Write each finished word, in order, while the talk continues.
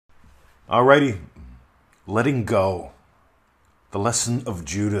Alrighty, letting go. The lesson of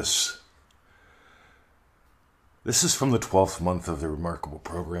Judas. This is from the 12th month of the Remarkable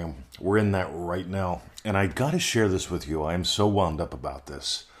program. We're in that right now. And I got to share this with you. I am so wound up about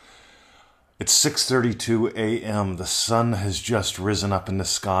this. It's 6:32 a.m. The sun has just risen up in the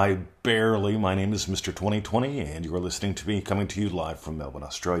sky, barely. My name is Mr. 2020, and you are listening to me coming to you live from Melbourne,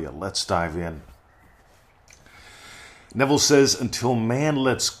 Australia. Let's dive in. Neville says, until man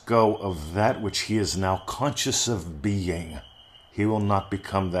lets go of that which he is now conscious of being, he will not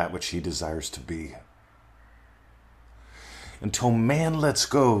become that which he desires to be. Until man lets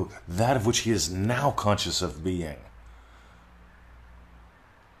go that of which he is now conscious of being.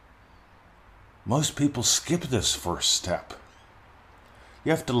 Most people skip this first step.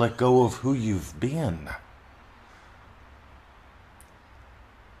 You have to let go of who you've been.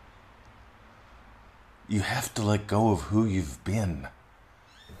 You have to let go of who you've been.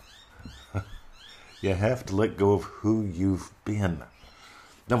 You have to let go of who you've been.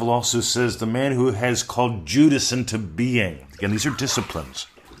 Neville also says, the man who has called Judas into being. Again, these are disciplines.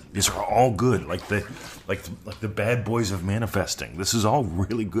 These are all good, like the bad boys of manifesting. This is all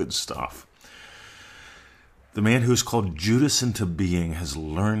really good stuff. The man who has called Judas into being has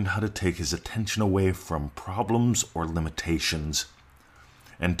learned how to take his attention away from problems or limitations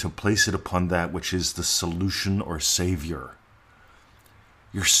and to place it upon that which is the solution or savior.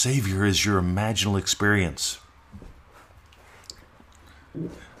 Your savior is your imaginal experience.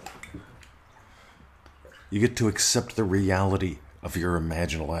 You get to accept the reality of your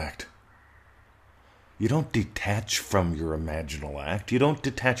imaginal act. You don't detach from your imaginal act. You don't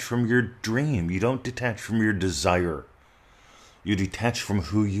detach from your dream. You don't detach from your desire. You detach from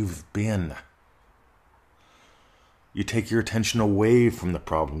who you've been. You take your attention away from the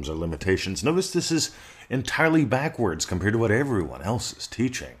problems or limitations. Notice this is entirely backwards compared to what everyone else is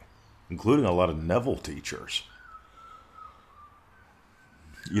teaching, including a lot of Neville teachers.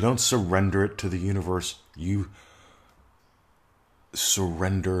 You don't surrender it to the universe. You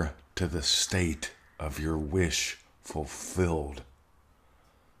surrender to the state of your wish fulfilled.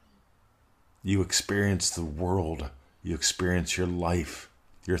 You experience the world. You experience your life.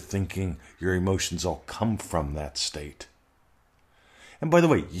 Your thinking, your emotions all come from that state. And by the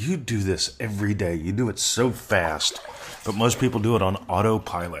way, you do this every day. You do it so fast, but most people do it on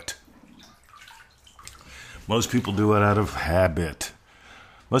autopilot. Most people do it out of habit.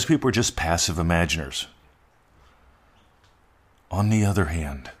 Most people are just passive imaginers. On the other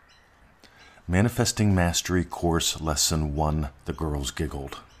hand, Manifesting Mastery Course Lesson 1, the girls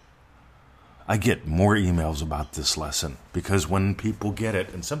giggled. I get more emails about this lesson because when people get it,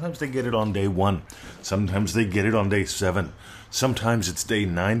 and sometimes they get it on day 1, sometimes they get it on day 7, sometimes it's day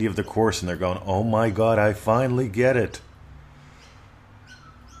 90 of the course and they're going, oh my God, I finally get it.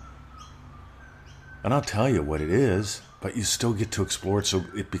 And I'll tell you what it is, but you still get to explore it so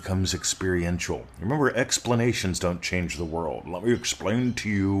it becomes experiential. Remember, explanations don't change the world. Let me explain to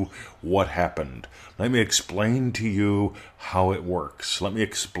you what happened. Let me explain to you how it works. Let me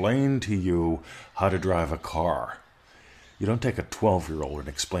explain to you how to drive a car. You don't take a 12-year-old and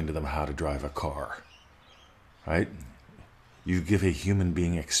explain to them how to drive a car, right? You give a human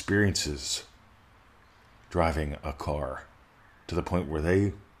being experiences driving a car to the point where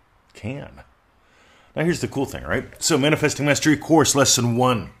they can. Now here's the cool thing, right? So Manifesting Mastery Course Lesson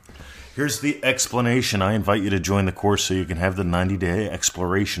 1. Here's the explanation. I invite you to join the course so you can have the 90-day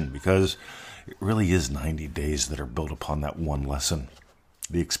exploration, because it really is 90 days that are built upon that one lesson.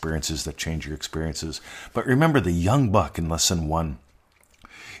 The experiences that change your experiences. But remember the young buck in Lesson 1.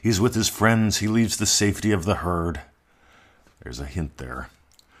 He's with his friends. He leaves the safety of the herd. There's a hint there.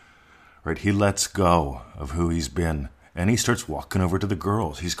 Right? He lets go of who he's been, and he starts walking over to the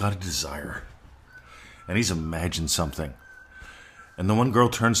girls. He's got a desire. And he's imagined something. And the one girl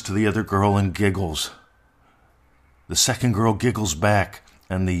turns to the other girl and giggles. The second girl giggles back,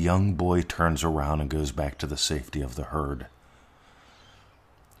 and the young boy turns around and goes back to the safety of the herd.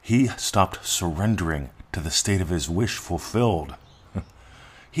 He stopped surrendering to the state of his wish fulfilled.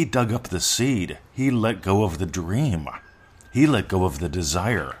 He dug up the seed. He let go of the dream. He let go of the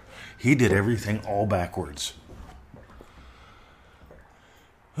desire. He did everything all backwards.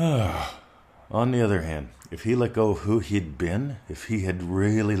 On the other hand, if he let go of who he'd been, if he had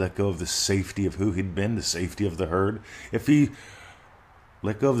really let go of the safety of who he'd been, the safety of the herd, if he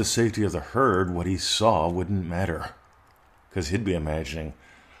let go of the safety of the herd, what he saw wouldn't matter. Because he'd be imagining,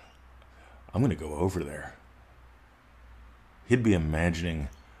 I'm going to go over there. He'd be imagining,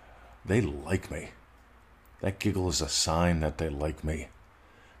 they like me. That giggle is a sign that they like me.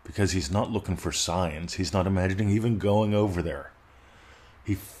 Because he's not looking for signs. He's not imagining even going over there.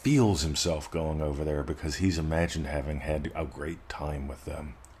 He feels himself going over there because he's imagined having had a great time with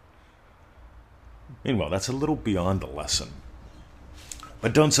them. Meanwhile, that's a little beyond the lesson.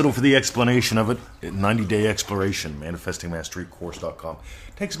 But don't settle for the explanation of it. 90-day exploration, manifestingmasterycourse.com.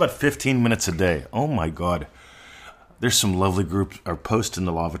 Takes about 15 minutes a day. Oh my God. There's some lovely groups, or post in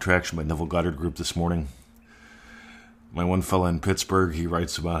the Law of Attraction by Neville Goddard group this morning. My one fella in Pittsburgh, he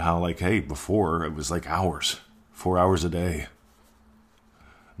writes about how, like, hey, before it was like hours, 4 hours a day.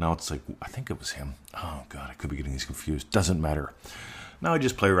 Now it's like, I think it was him. Oh God, I could be getting these confused. Doesn't matter. Now I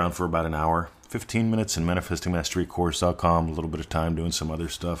just play around for about an hour. 15 minutes in manifestingmasterycourse.com. A little bit of time doing some other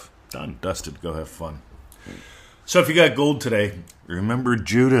stuff. Done, dusted, go have fun. So if you got gold today, remember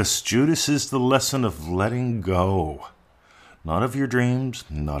Judas. Judas is the lesson of letting go. Not of your dreams,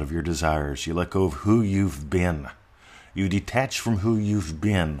 not of your desires. You let go of who you've been. You detach from who you've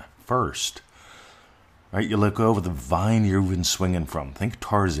been first. Right? You let go of the vine you've been swinging from. Think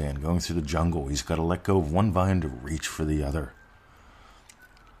Tarzan going through the jungle. He's got to let go of one vine to reach for the other.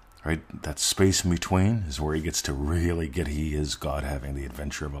 Right? That space in between is where he gets to really get he is God having the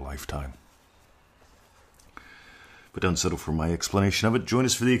adventure of a lifetime. But don't settle for my explanation of it. Join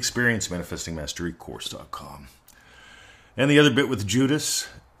us for the experience, manifestingmasterycourse.com. And the other bit with Judas,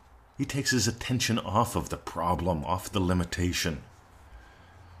 he takes his attention off of the problem, off the limitation,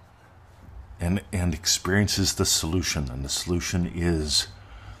 and experiences the solution. And the solution is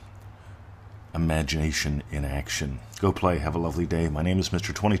imagination in action. Go play. Have a lovely day. My name is Mr.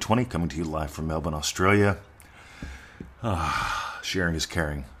 2020, coming to you live from Melbourne, Australia. Sharing is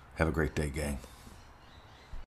caring. Have a great day, gang.